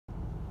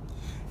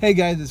Hey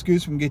guys, it's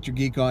Goose from Get Your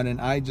Geek On, and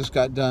I just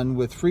got done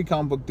with Free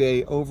Comic Book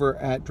Day over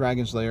at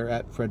Dragon's Lair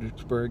at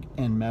Fredericksburg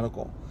and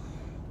Medical.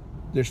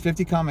 There's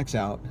 50 comics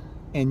out,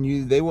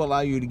 and they will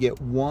allow you to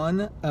get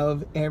one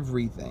of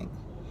everything.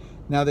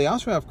 Now, they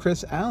also have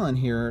Chris Allen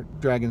here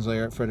at Dragon's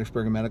Lair at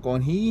Fredericksburg and Medical,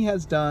 and he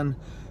has done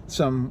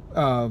some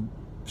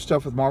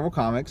stuff with Marvel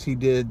Comics. He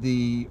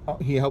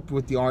helped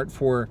with the art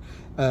for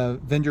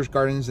Avengers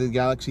Guardians of the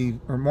Galaxy,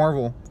 or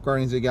Marvel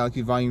Guardians of the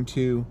Galaxy Volume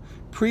 2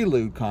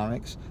 Prelude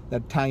comics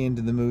that tie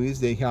into the movies.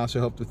 They also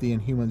helped with the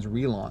Inhumans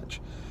relaunch.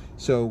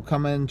 So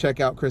come in and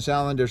check out Chris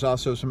Allen. There's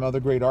also some other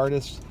great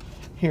artists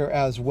here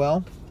as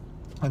well.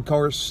 Of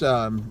course,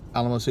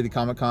 Alamo City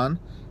Comic Con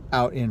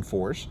out in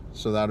force,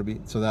 so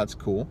that's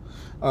cool.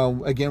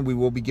 Again, we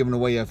will be giving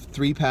away a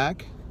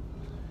 3-pack.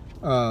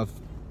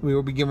 We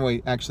will be giving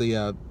away actually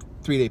a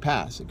 3-day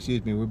pass.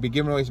 Excuse me. We'll be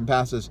giving away some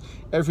passes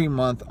every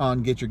month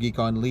on Get Your Geek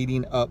On,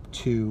 leading up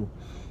to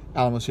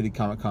Alamo City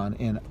Comic Con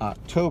in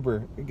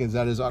October, because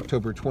that is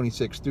October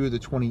 26th through the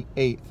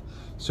 28th.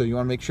 So you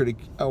want to make sure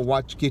to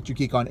watch Get Your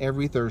Geek On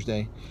every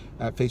Thursday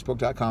at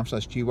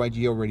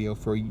facebook.com/GYGO Radio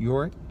for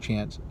your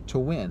chance to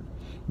win.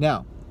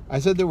 Now, I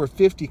said there were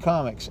 50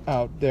 comics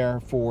out there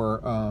for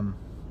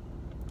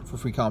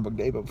Free Comic Book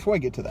Day, but before I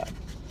get to that,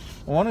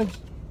 I want to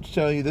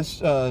show you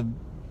this. I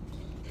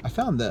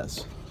found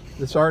this.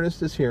 This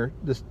artist is here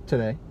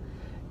today,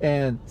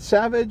 and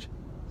Savage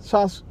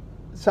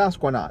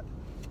Sasquatch.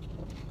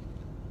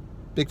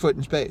 Bigfoot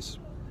in space.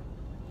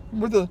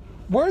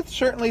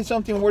 Certainly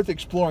something worth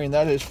exploring,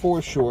 that is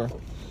for sure.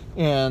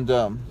 And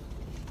don't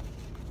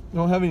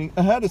have any.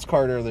 I had his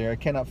card earlier. I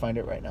cannot find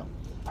it right now,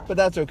 but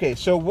that's okay.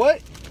 So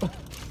what?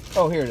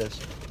 Oh, here it is.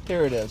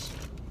 Here it is.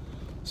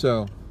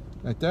 So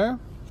right there,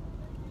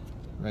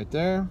 right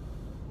there.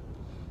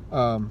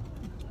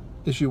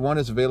 Issue 1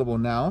 is available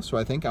now, so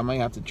I think I might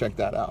have to check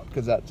that out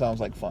because that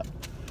sounds like fun.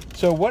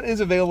 So what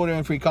is available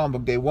during Free Comic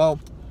Book Day? Well,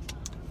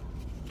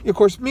 of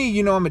course, me,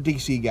 I'm a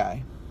DC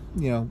guy.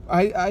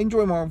 I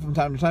enjoy Marvel from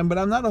time to time, but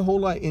I'm not a whole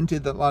lot into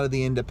a lot of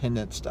the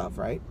independent stuff,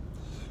 right?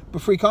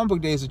 But Free Comic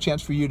Book Day is a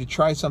chance for you to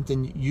try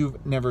something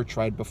you've never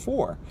tried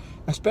before,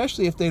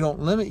 especially if they don't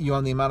limit you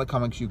on the amount of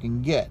comics you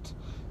can get.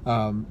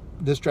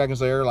 This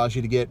Dragon's Lair allows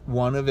you to get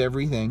one of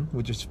everything,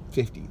 which is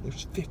 50.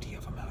 There's 50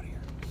 of them out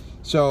here.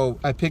 So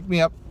I picked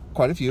me up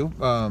quite a few.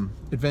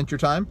 Adventure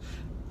Time.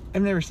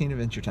 I've never seen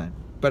Adventure Time,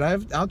 but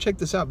I'll check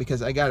this out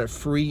because I got a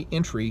free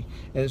entry,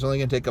 and it's only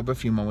going to take up a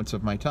few moments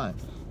of my time.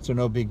 So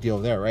no big deal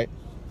there, right?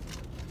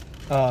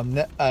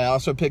 I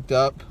also picked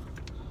up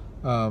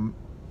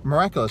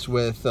Miraculous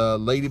with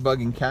Ladybug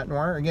and Cat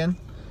Noir. Again,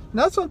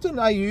 not something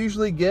I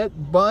usually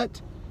get,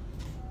 but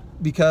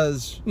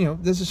because,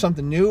 this is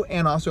something new,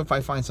 and also if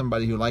I find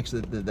somebody who likes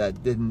it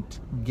that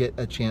didn't get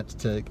a chance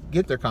to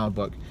get their comic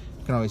book,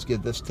 I can always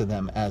give this to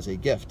them as a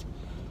gift.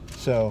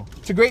 So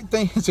it's a great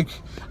thing.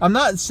 I'm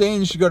not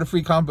saying you should go to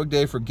Free Comic Book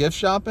Day for gift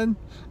shopping.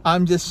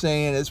 I'm just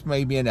saying it's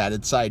maybe an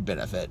added side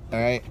benefit. All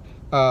right.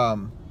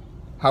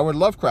 Howard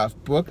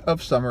Lovecraft, Book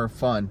of Summer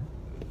Fun.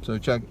 So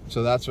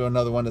that's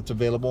another one that's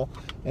available.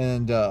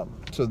 And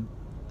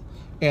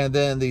and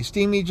then the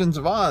Steam Legions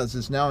of Oz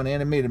is now an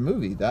animated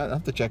movie. I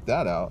have to check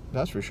that out.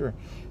 That's for sure.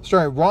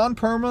 Starring Ron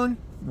Perlman,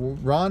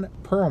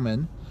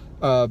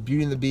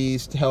 Beauty and the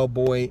Beast,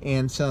 Hellboy,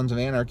 and Sons of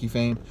Anarchy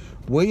fame,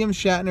 William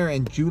Shatner,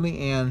 and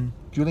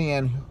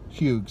Julianne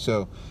Hough.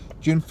 So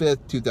June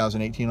 5th,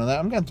 2018 on that.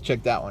 I'm going to have to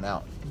check that one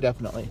out.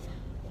 Definitely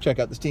check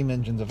out the Steam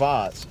Engines of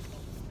Oz.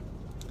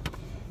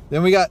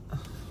 Then we got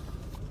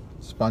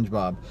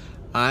SpongeBob.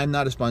 I'm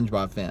not a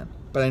SpongeBob fan,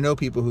 but I know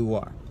people who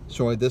are.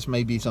 So this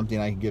may be something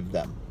I can give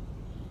them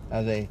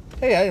as a,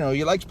 hey, I know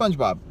you like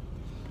SpongeBob.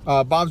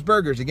 Bob's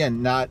Burgers,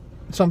 again, not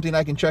something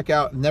I can check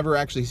out. Never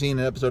actually seen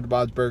an episode of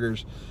Bob's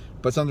Burgers,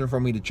 but something for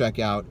me to check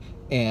out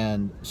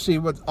and see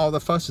what all the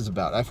fuss is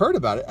about. I've heard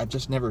about it. I've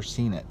just never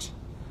seen it.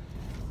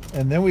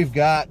 And then we've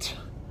got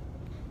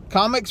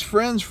Comics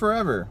Friends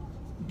Forever,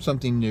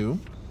 something new.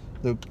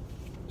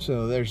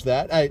 So there's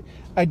that.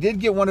 I did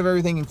get one of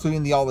everything,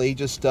 including the all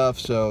ages stuff.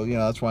 So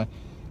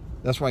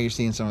that's why you're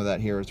seeing some of that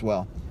here as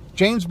well.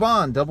 James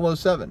Bond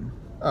 007,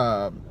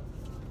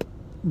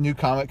 new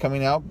comic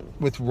coming out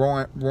with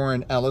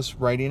Warren Ellis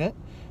writing it,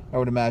 I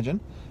would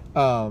imagine.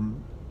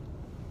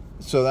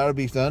 So that'll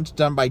be fun. It's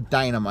done by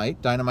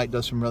Dynamite. Dynamite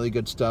does some really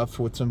good stuff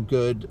with some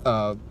good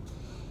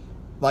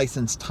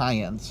licensed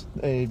tie-ins.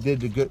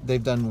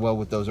 They've done well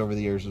with those over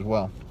the years as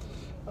well.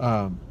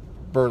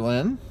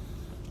 Berlin,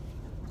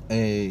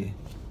 a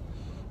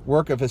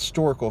work of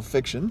historical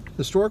fiction.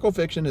 Historical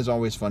fiction is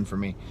always fun for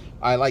me.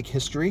 I like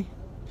history,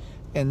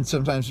 and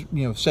sometimes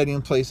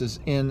setting places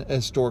in a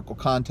historical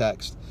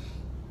context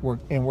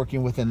and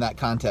working within that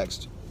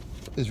context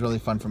is really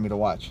fun for me to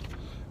watch.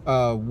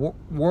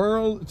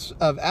 Worlds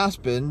of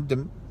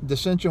Aspen,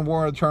 Dissension,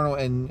 War Eternal,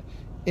 and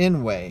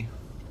Inway,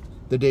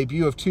 the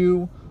debut of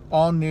 2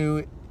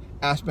 all-new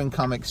Aspen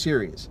comic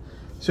series.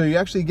 So you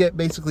actually get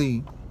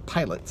basically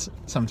pilots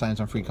sometimes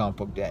on Free Comic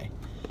Book Day.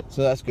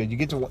 So that's good. You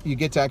get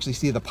to actually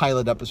see the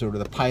pilot episode, or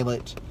the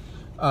pilot,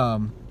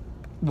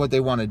 what they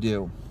want to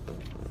do.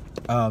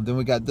 Then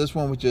we got this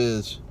one, which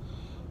is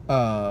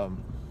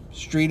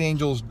Street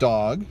Angel's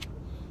dog.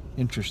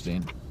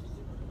 Interesting.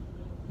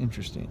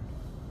 Interesting.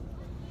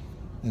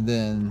 And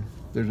then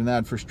there's an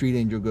ad for Street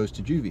Angel Goes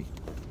to Juvie.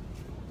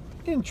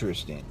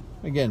 Interesting.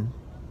 Again,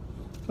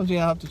 something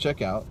I'll have to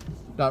check out.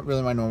 Not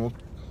really my normal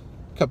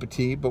cup of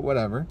tea, but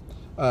whatever.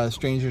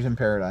 Strangers in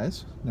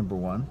Paradise,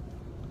 #1.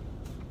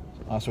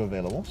 Also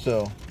available.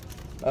 So,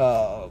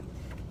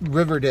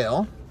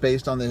 Riverdale,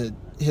 based on the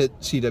hit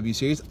CW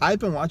series. I've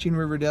been watching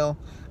Riverdale.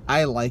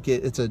 I like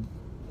it. It's a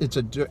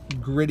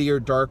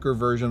grittier, darker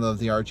version of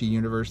the Archie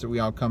universe that we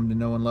all come to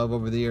know and love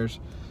over the years.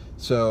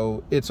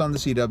 So it's on the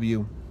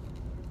CW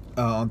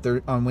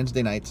on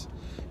Wednesday nights,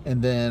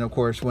 and then of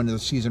course when the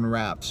season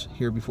wraps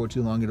here before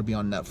too long, it'll be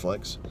on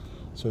Netflix.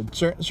 So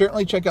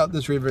certainly check out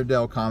this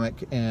Riverdale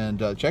comic, and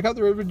check out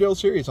the Riverdale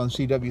series on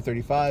CW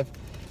 35.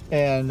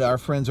 And our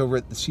friends over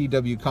at the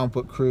CW Comic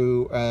Book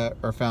Crew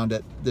are found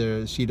at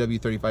the CW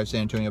 35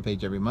 San Antonio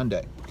page every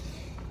Monday.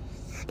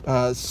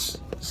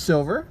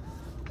 Silver,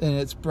 and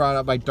it's brought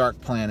up by Dark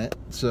Planet,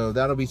 so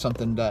that'll be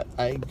something that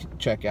I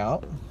check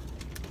out.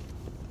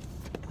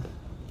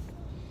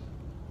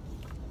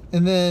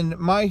 And then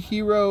My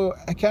Hero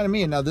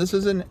Academia. Now this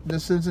is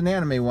an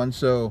anime one,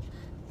 so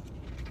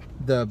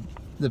the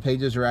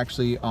pages are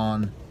actually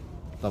on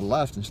the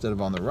left instead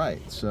of on the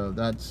right. So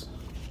that's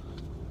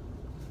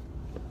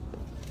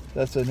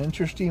an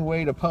interesting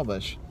way to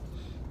publish.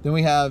 Then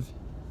we have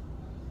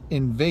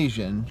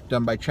Invasion,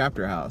 done by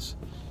Chapter House.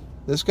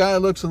 This guy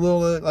looks a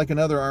little like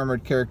another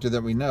Armored character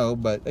that we know,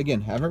 but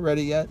again, haven't read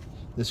it yet.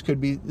 This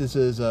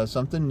is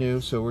something new,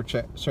 so we're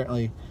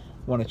certainly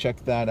want to check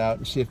that out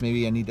and see if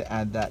maybe I need to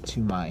add that to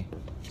my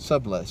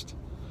sub list.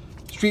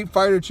 Street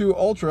Fighter 2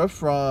 Ultra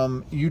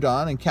from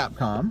Udon and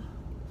Capcom.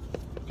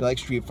 If you like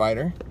Street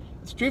Fighter.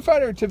 Street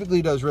Fighter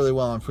typically does really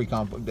well on Free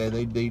Comic Book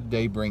Day.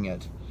 They bring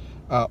it.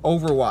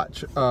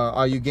 Overwatch.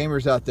 All you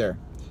gamers out there,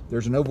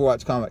 there's an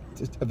Overwatch comic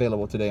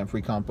available today on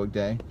Free Comic Book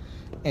Day.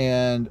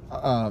 And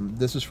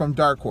this is from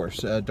Dark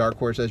Horse. Dark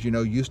Horse, as you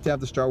know, used to have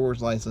the Star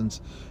Wars license,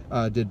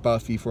 did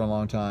Buffy for a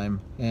long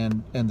time,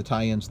 and the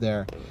tie-ins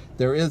there.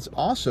 There is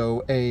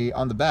also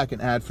on the back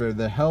an ad for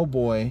the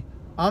Hellboy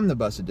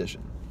Omnibus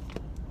Edition,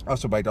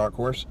 also by Dark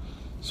Horse.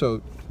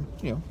 So,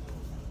 you know,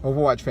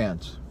 Overwatch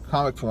fans,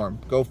 comic form,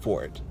 go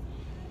for it.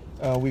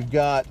 We've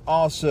got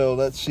also,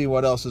 let's see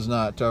what else is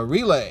not,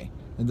 Relay,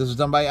 and this is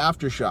done by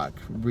Aftershock.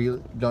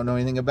 Don't know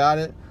anything about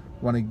it,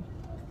 want to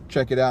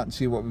check it out and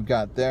see what we've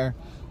got there.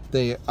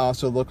 They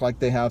also look like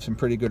they have some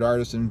pretty good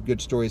artists and good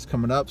stories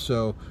coming up.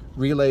 So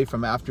Relay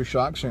from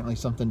Aftershock, certainly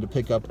something to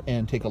pick up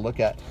and take a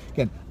look at.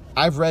 Again,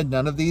 I've read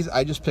none of these.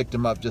 I just picked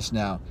them up just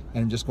now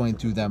and I'm just going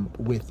through them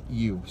with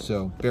you.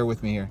 So bear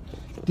with me here.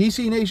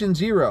 DC Nation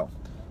Zero.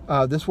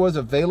 This was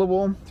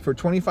available for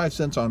 25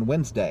 cents on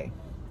Wednesday.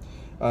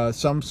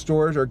 Some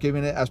stores are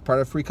giving it as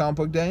part of Free Comic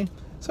Book Day.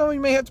 So you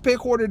may have to pay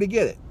 $1 to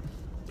get it.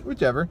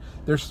 Whichever.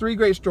 There's 3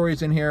 great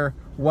stories in here.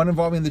 One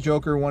involving the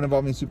Joker, one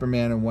involving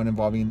Superman, and one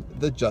involving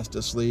the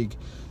Justice League.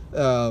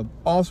 All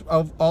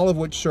of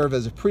which serve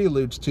as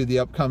preludes to the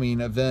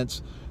upcoming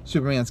events.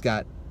 Superman's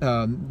got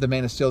the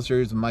Man of Steel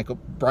series with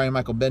Brian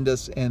Michael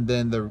Bendis, and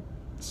then the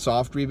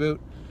soft reboot.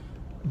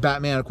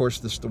 Batman, of course,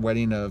 this is the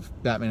wedding of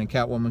Batman and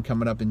Catwoman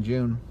coming up in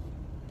June.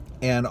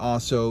 And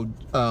also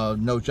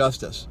No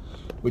Justice,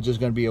 which is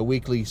going to be a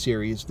weekly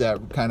series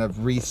that kind of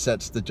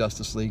resets the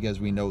Justice League as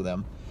we know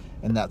them.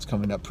 And that's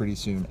coming up pretty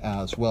soon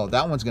as well.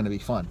 That one's going to be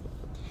fun.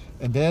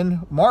 And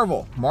then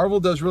Marvel. Marvel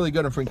does really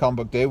good on Free Comic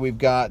Book Day. We've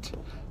got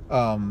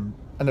an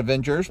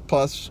Avengers,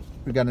 plus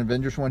we've got an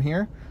Avengers one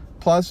here,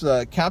 plus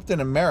Captain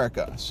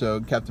America. So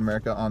Captain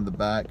America on the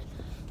back.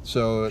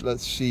 So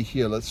let's see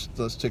here.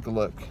 Let's take a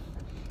look.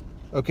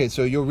 Okay,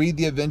 so you'll read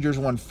the Avengers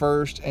one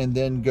first and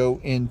then go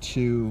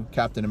into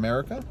Captain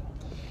America.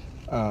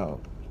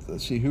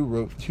 Let's see who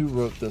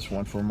wrote this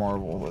one for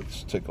Marvel.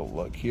 Let's take a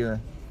look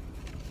here.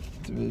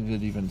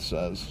 It even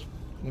says,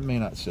 it may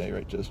not say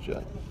right just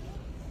yet.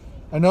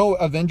 I know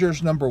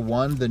Avengers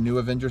 #1, the new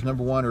Avengers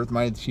 #1, Earth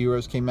Mightiest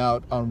Heroes, came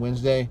out on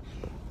Wednesday.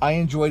 I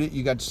enjoyed it.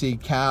 You got to see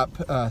Cap,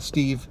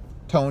 Steve,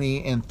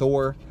 Tony, and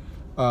Thor,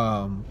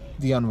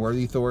 the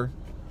unworthy Thor,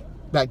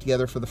 back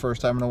together for the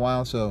first time in a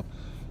while. So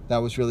that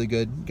was really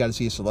good. Got to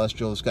see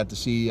Celestials. Got to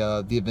see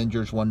the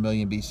Avengers 1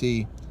 million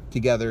BC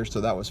together.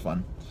 So that was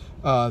fun.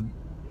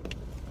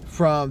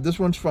 This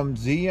one's from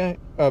Zia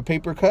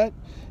Paper Cut.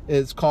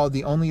 It's called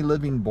The Only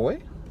Living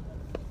Boy.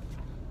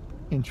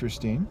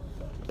 Interesting.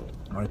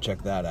 I want to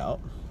check that out.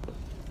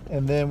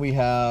 And then we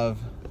have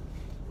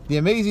The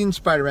Amazing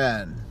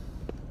Spider-Man.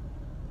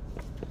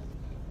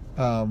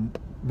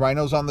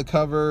 Rhino's on the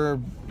cover.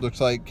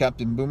 Looks like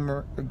Captain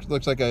Boomer.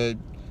 Looks like a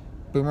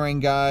Boomerang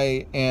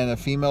guy and a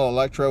female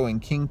Electro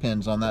and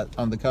Kingpin's on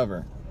the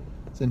cover.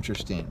 It's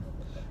interesting.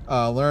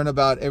 Learn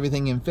about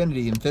everything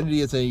Infinity.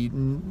 Infinity is a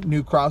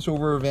new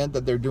crossover event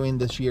that they're doing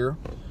this year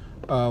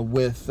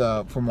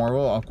for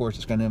Marvel. Of course,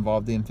 it's going to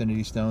involve the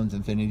Infinity Stones,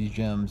 Infinity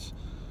Gems,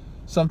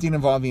 something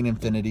involving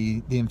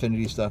Infinity. The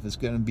Infinity stuff is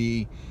going to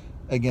be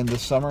again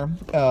this summer.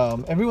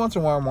 Every once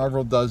in a while,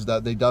 Marvel does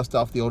that. They dust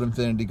off the old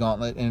Infinity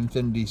Gauntlet and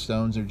Infinity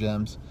Stones or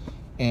gems,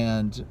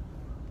 and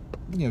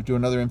do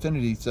another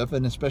Infinity stuff.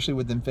 And especially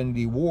with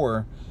Infinity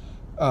War,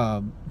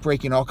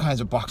 breaking all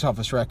kinds of box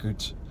office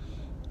records.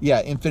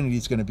 Yeah, Infinity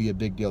is going to be a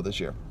big deal this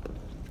year.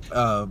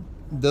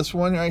 This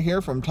one right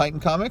here from Titan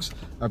Comics,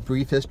 A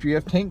Brief History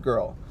of Tank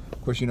Girl.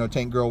 Of course,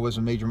 Tank Girl was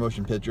a major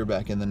motion picture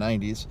back in the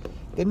 90s.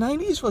 The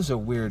 90s was a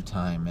weird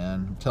time,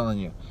 man. I'm telling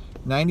you.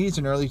 90s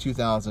and early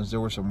 2000s,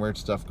 there was some weird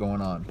stuff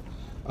going on.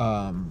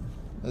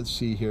 Let's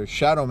see here.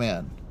 Shadow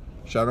Man.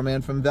 Shadow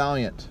Man from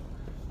Valiant.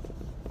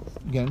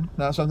 Again,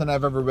 not something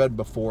I've ever read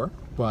before,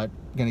 but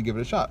I'm going to give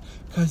it a shot.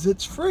 Because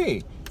it's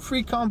free.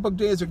 Free Comic Book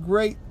Day is a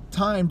great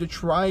time to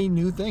try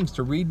new things,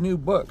 to read new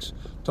books,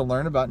 to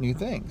learn about new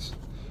things.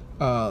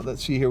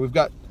 Let's see here. We've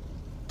got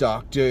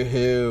Doctor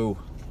Who.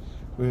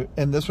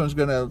 And this one's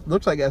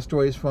looks like it has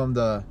stories from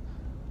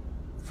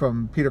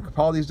Peter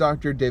Capaldi's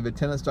Doctor, David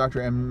Tennant's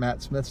Doctor, and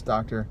Matt Smith's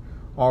Doctor,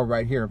 all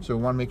right here. So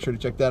we want to make sure to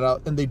check that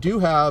out. And they do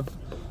have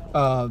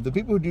the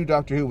people who do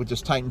Doctor Who, which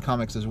is Titan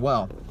Comics as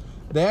well.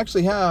 They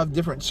actually have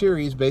different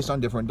series based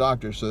on different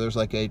doctors. So there's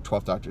like a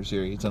 12th Doctor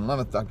series, an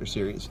 11th Doctor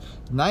series,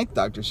 9th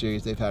Doctor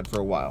series they've had for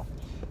a while.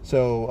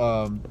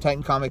 So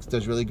Titan Comics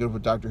does really good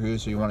with Doctor Who,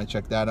 so you want to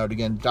check that out.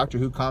 Again, Doctor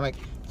Who comic,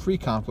 free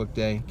Comic Book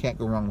Day. Can't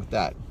go wrong with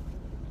that.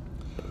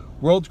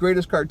 World's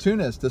Greatest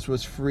Cartoonist. This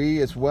was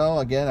free as well.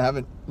 Again, I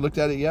haven't looked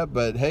at it yet,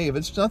 but hey, if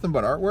it's nothing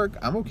but artwork,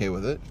 I'm okay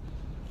with it.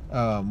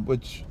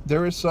 Which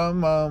there is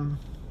some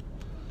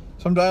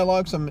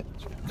dialogue, some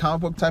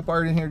comic book type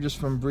art in here, just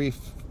from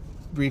brief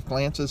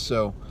glances.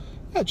 So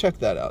yeah, check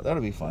that out.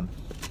 That'll be fun.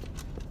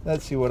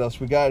 Let's see what else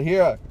we got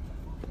here.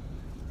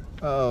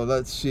 Oh,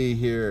 let's see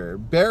here.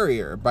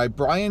 Barrier by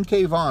Brian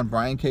K. Vaughan.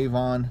 Brian K.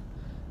 Vaughan,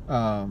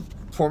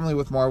 formerly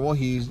with Marvel,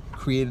 he's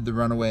created the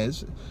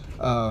Runaways.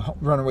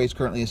 Runaways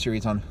currently a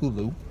series on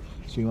Hulu,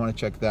 so you want to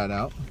check that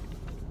out.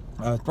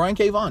 Brian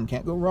K. Vaughan,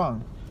 can't go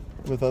wrong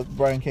with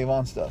Brian K.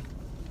 Vaughan stuff.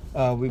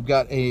 We've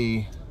got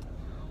a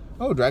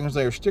Dragon's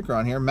Lair sticker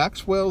on here.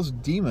 Maxwell's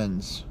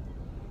Demons.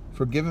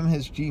 Forgive him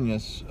his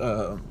genius.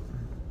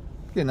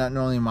 Again, not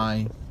normally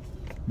my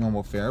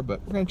normal fare,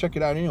 but we're going to check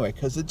it out anyway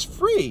because it's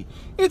free.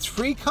 It's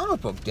free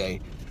Comic Book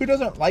Day. Who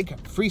doesn't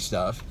like free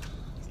stuff?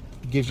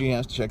 Gives you a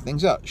chance to check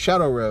things out.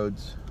 Shadow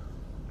Roads.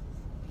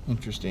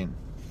 Interesting.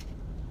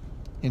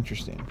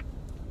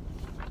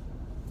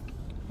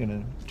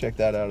 Gonna check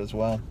that out as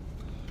well.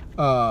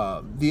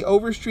 The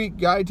Overstreet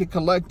Guide to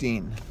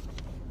Collecting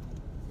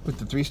with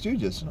the Three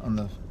Stooges on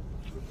the.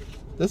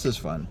 This is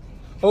fun.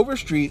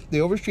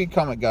 The Overstreet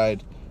Comic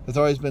Guide has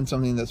always been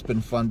something that's been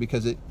fun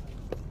because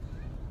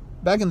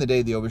back in the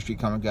day, the Overstreet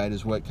Comic Guide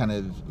is what kind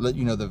of let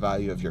you know the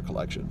value of your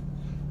collection.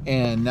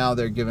 And now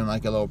they're giving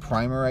like a little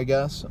primer, I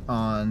guess,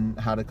 on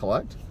how to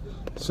collect.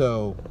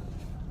 So,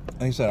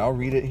 like I said, I'll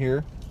read it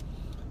here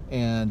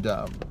and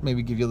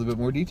maybe give you a little bit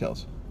more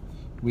details.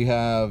 We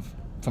have,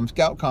 from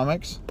Scout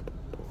Comics,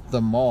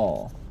 The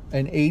Mall,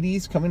 an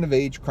 80s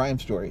coming-of-age crime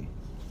story.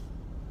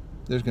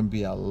 There's going to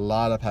be a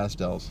lot of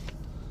pastels.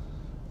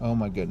 Oh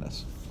my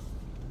goodness.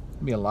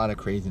 There'll be a lot of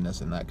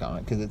craziness in that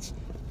comic because it's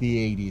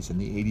the 80s,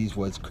 and the 80s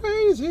was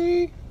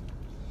crazy.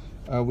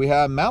 We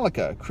have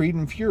Malika, Creed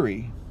and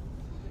Fury.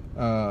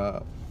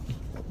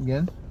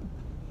 Again,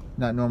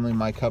 not normally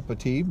my cup of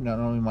tea, not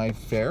normally my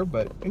fare,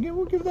 but again,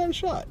 we'll give that a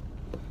shot.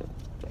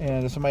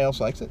 And if somebody else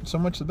likes it, so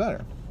much the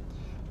better.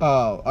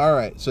 All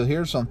right, so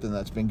here's something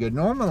that's been good.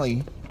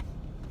 Normally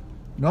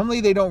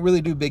they don't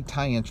really do big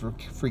tie-ins for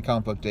Free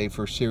Comic Book Day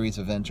for series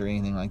events or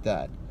anything like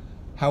that.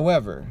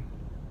 However,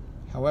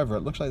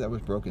 it looks like that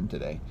was broken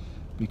today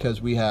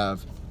because we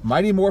have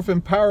Mighty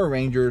Morphin Power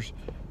Rangers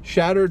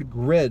Shattered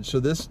Grid. So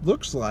this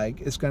looks like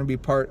it's going to be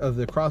part of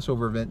the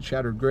crossover event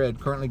Shattered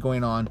Grid currently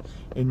going on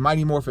in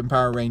Mighty Morphin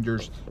Power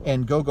Rangers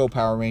and Go-Go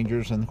Power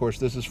Rangers. And of course,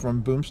 this is from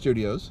Boom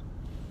Studios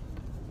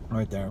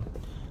right there.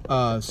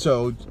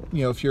 So,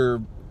 you know, if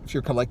you're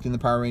collecting the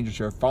Power Rangers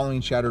or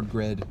following Shattered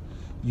Grid,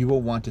 you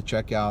will want to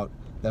check out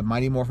that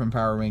Mighty Morphin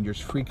Power Rangers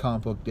Free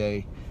Comic Book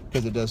Day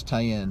because it does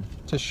tie in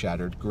to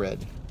Shattered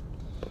Grid.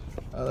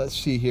 Let's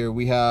see here.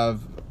 We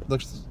have,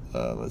 let's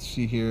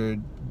see here.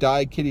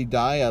 Die Kitty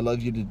Die, I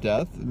Love You to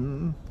Death.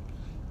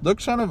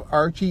 Looks kind of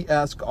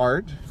Archie-esque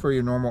art for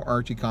your normal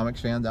Archie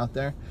Comics fans out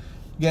there.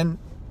 Again,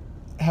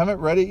 haven't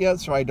read it yet,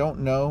 so I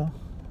don't know.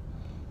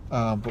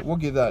 But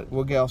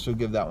we'll also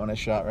give that one a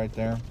shot right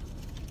there.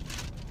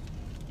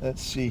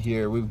 Let's see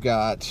here. We've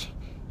got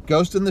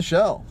Ghost in the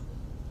Shell.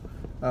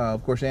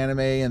 Of course, anime,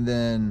 and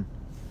then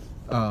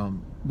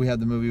we had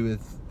the movie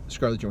with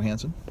Scarlett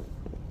Johansson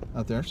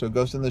out there. So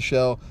Ghost in the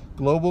Shell,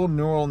 Global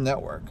Neural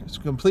Network. It's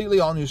a completely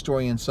all new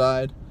story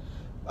inside.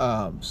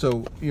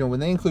 So, you know, when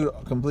they include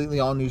completely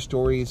all new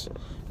stories,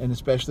 and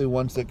especially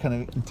ones that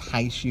kind of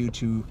entice you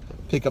to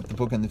pick up the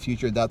book in the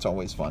future, that's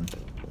always fun.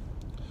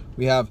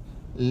 We have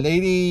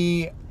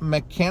Lady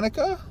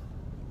Mechanica.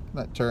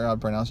 Not sure how to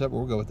pronounce that, but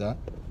we'll go with that.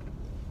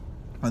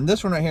 And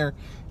this one right here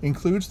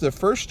includes the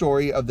first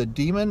story of the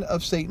Demon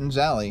of Satan's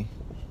Alley.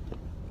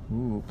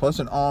 Ooh, plus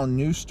an all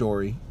new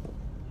story,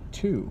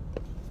 too.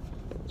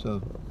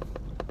 So,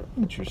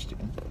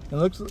 interesting. It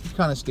looks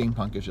kind of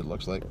steampunkish, it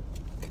looks like.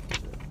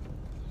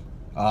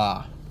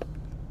 We're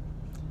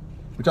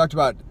talking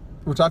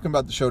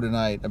about the show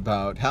tonight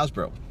about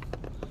Hasbro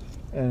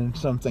and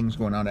some things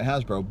going on at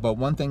Hasbro, but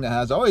one thing that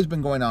has always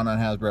been going on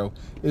Hasbro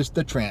is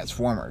the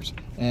Transformers,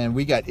 and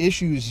we got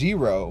issue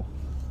 0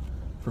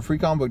 for Free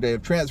Comic Book Day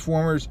of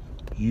Transformers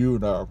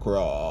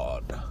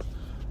Unicron.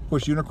 Of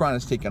course, Unicron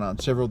has taken on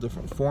several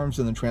different forms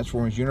in the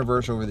Transformers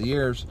universe over the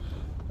years.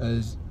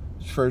 As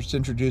first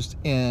introduced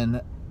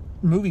in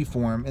movie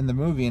form in the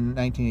movie in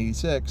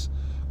 1986.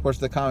 Of course,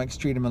 the comics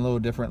treat him a little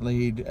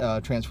differently.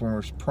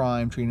 Transformers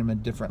Prime treat him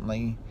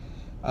differently.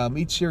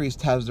 Each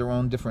series has their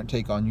own different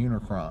take on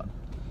Unicron.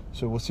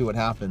 So we'll see what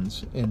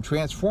happens in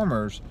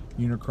Transformers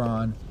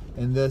Unicron,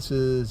 and this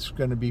is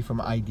going to be from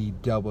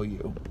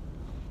IDW.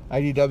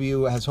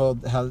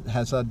 IDW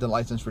has had the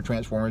license for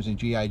Transformers and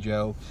G.I.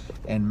 Joe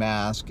and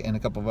Mask and a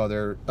couple of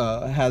other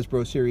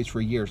Hasbro series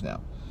for years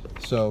now.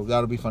 So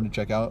that'll be fun to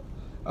check out.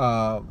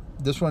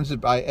 This one's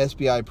by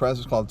SBI Press.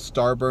 It's called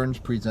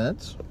Starburns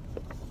Presents.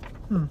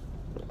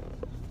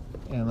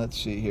 And let's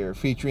see here.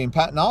 Featuring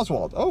Patton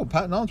Oswalt. Oh,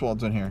 Patton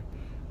Oswalt's in here.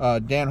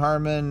 Dan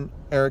Harmon,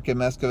 Erica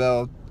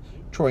Mescavell,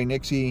 Troy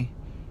Nixie,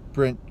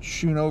 Brent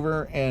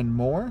Schoonover, and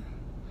more.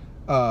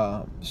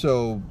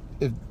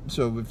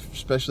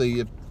 Especially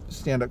if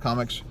Stand Up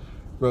Comics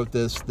wrote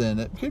this, then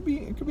it could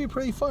be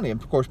pretty funny. And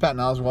of course,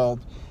 Patton Oswalt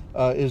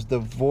is the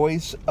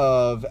voice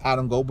of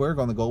Adam Goldberg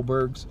on the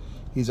Goldbergs.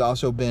 He's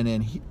also been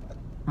in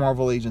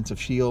Marvel Agents of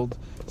S.H.I.E.L.D.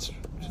 It's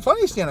a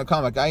funny stand-up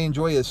comic. I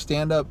enjoy his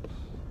stand-up.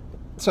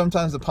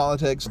 Sometimes the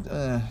politics,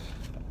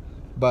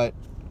 but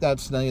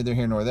that's neither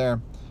here nor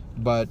there.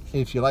 But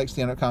if you like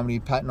stand-up comedy,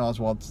 Patton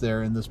Oswalt's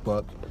there in this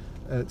book.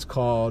 It's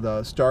called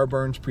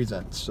Starburns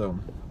Presents, so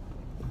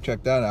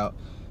check that out.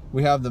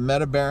 We have the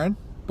Meta Baron,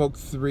 book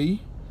 3,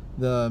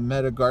 the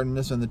Meta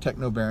Gardenus and the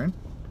Techno Baron.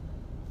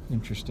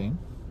 Interesting.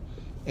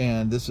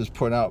 And this is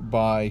put out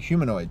by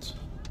Humanoids,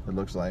 it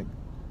looks like.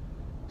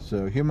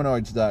 So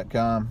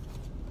humanoids.com.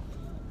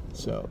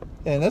 So,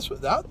 and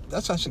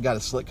that's actually got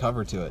a slick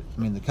cover to it. I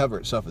mean, the cover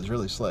itself is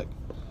really slick.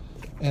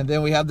 And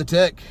then we have the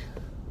Tick.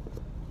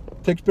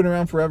 Tick's been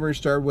around forever. He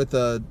started with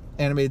a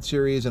animated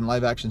series and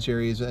live action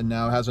series, and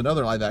now has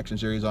another live action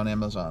series on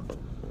Amazon.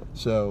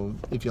 So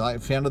if you're a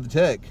fan of the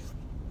Tick,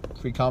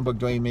 Free Comic Book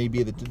Day may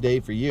be the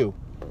day for you.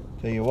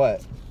 Tell you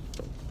what.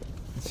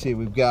 Let's see,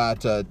 we've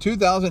got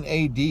 2000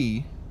 AD.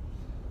 This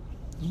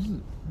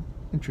is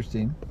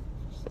interesting.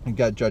 We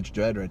got Judge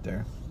Dredd right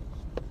there.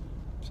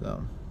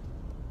 So,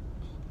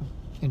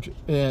 and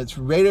it's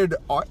rated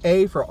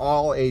A for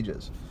all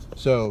ages.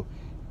 So,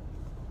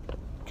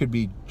 could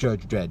be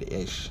Judge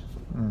Dredd-ish.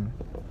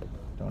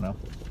 Don't know.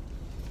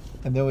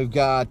 And then we've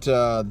got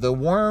the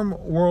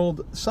Worm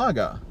World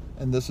Saga.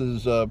 And this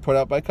is put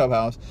out by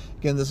Cubhouse.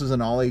 Again, this is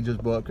an all ages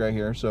book right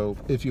here. So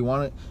if you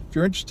want it, if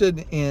you're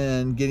interested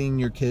in getting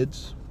your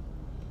kids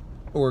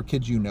or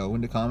kids you know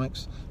into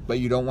comics, but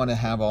you don't want to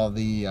have all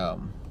the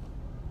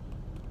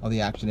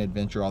action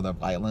adventure, all the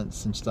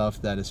violence and stuff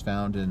that is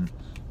found in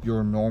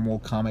your normal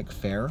comic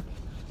fare,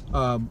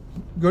 go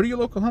to your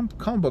local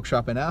comic book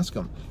shop and ask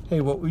them,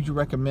 hey, what would you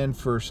recommend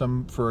for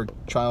a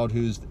child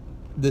who's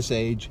this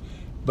age,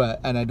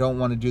 and I don't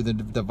want to do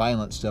the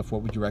violent stuff?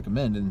 What would you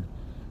recommend? And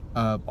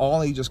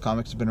all ages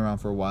comics have been around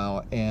for a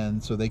while,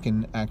 and so they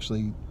can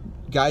actually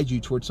guide you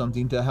towards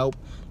something to help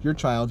your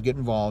child get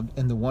involved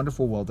in the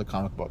wonderful world of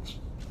comic books.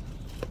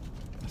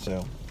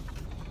 So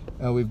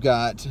we've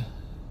got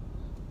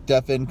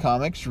Deaf End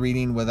Comics,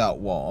 Reading Without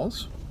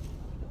Walls.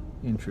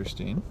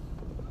 Interesting.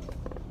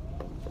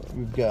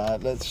 We've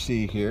got, let's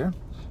see here,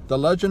 The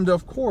Legend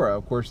of Korra.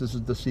 Of course, this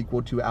is the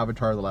sequel to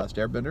Avatar: The Last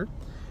Airbender.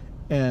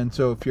 And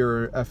so if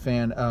you're a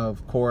fan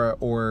of Korra,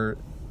 or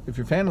if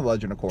you're a fan of The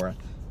Legend of Korra,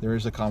 there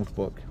is a comic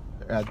book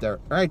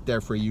right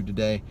there for you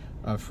today,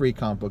 Free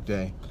Comic Book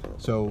Day.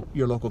 So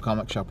your local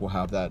comic shop will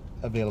have that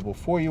available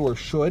for you, or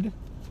should.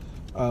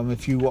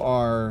 If you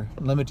are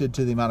limited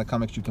to the amount of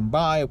comics you can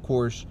buy, of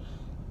course,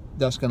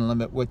 that's going to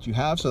limit what you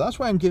have. So that's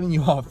why I'm giving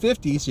you all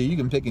 50, so you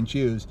can pick and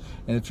choose.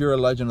 And if you're a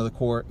Legend of the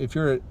Korra, if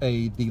you're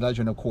the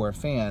Legend of Korra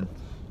fan,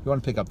 you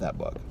want to pick up that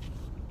book.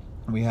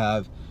 We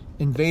have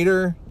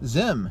Invader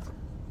Zim,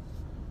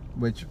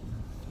 which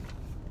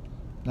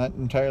not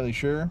entirely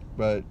sure,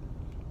 but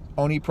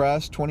Oni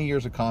Press, 20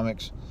 years of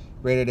comics,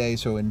 rated A.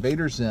 So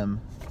Invader Zim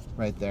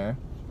right there.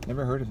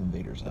 Never heard of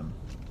Invader Zim,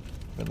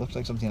 but it looks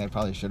like something I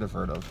probably should have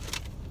heard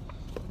of.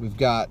 We've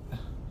got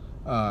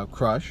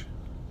Crush.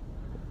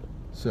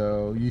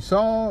 So you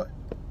saw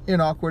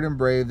in Awkward and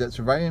Brave that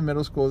surviving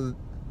middle school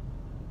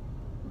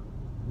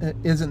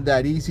isn't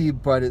that easy,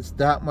 but it's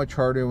that much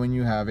harder when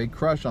you have a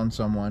crush on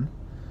someone.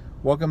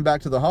 Welcome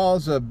back to the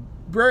halls of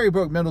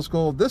Berrybrook Middle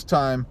School. This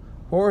time,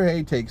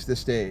 Jorge takes the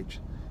stage.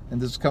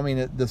 And this is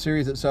coming, the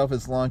series itself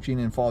is launching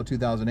in fall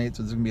 2008,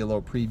 so there's going to be a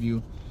little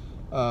preview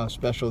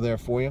special there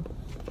for you.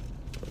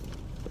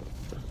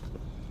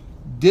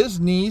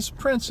 Disney's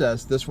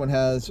Princess. This one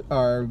has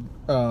our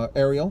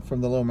Ariel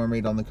from The Little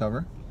Mermaid on the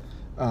cover.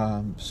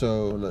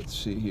 So let's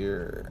see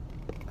here.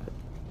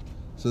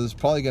 So this is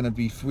probably going to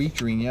be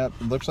featuring, yep,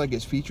 it looks like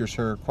it features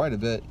her quite a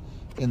bit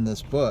in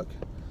this book.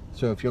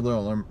 So if you're a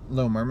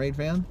Little Mermaid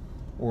fan,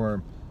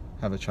 or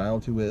have a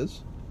child who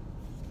is,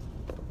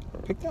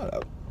 pick that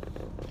up.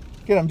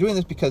 Again, I'm doing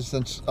this because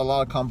since a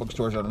lot of comic book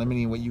stores are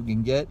limiting what you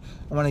can get,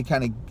 I want to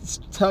kind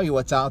of tell you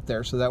what's out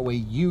there so that way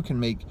you can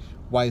make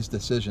wise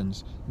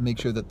decisions and make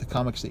sure that the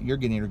comics that you're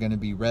getting are going to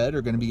be read,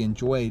 or going to be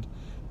enjoyed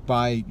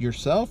by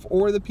yourself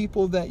or the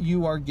people that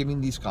you are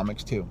giving these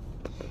comics to.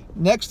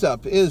 Next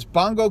up is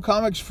Bongo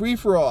Comics Free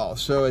for All.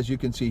 So as you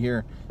can see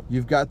here,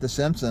 you've got The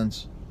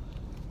Simpsons.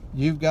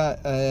 You've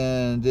got,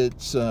 and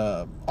it's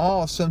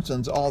all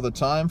Simpsons all the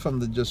time from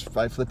the just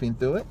by flipping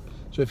through it.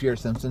 So if you're a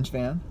Simpsons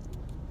fan,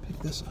 pick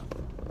this up.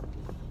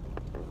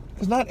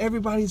 Because not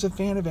everybody's a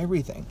fan of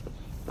everything.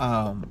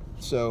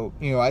 So,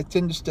 you know, I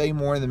tend to stay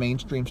more in the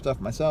mainstream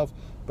stuff myself.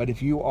 But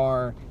if you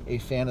are a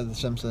fan of The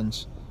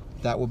Simpsons,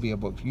 that will be a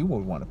book you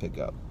would want to pick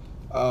up.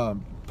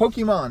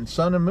 Pokemon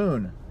Sun and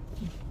Moon.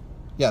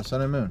 Yeah,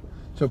 Sun and Moon.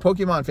 So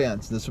Pokemon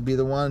fans, this will be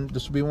the one.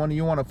 This will be one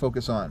you want to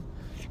focus on.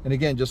 And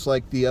again, just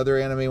like the other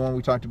anime one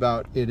we talked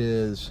about, it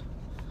is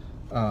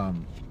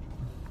done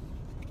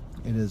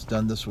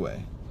this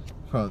way,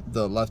 from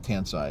the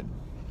left-hand side.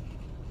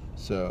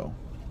 So,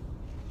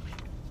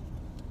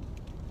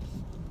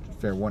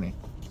 fair warning,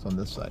 it's on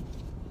this side.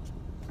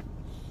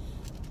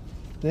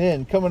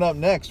 Then coming up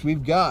next,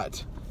 we've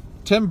got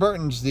Tim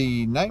Burton's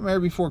The Nightmare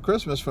Before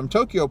Christmas from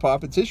Tokyo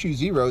Pop. It's issue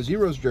 0,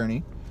 Zero's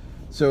Journey.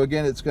 So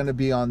again, it's going to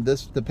be on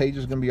this. The page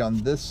is going to be on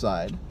this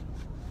side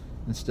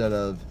instead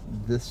of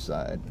this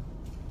side.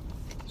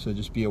 So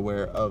just be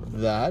aware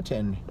of that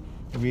and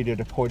read it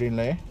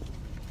accordingly.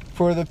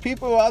 For the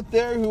people out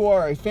there who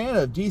are a fan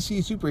of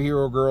DC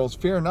Superhero Girls,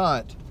 fear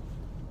not.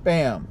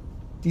 Bam.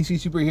 DC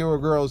Superhero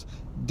Girls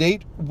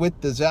Date with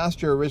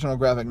Disaster original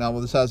graphic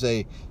novel. This has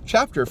a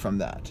chapter from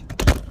that.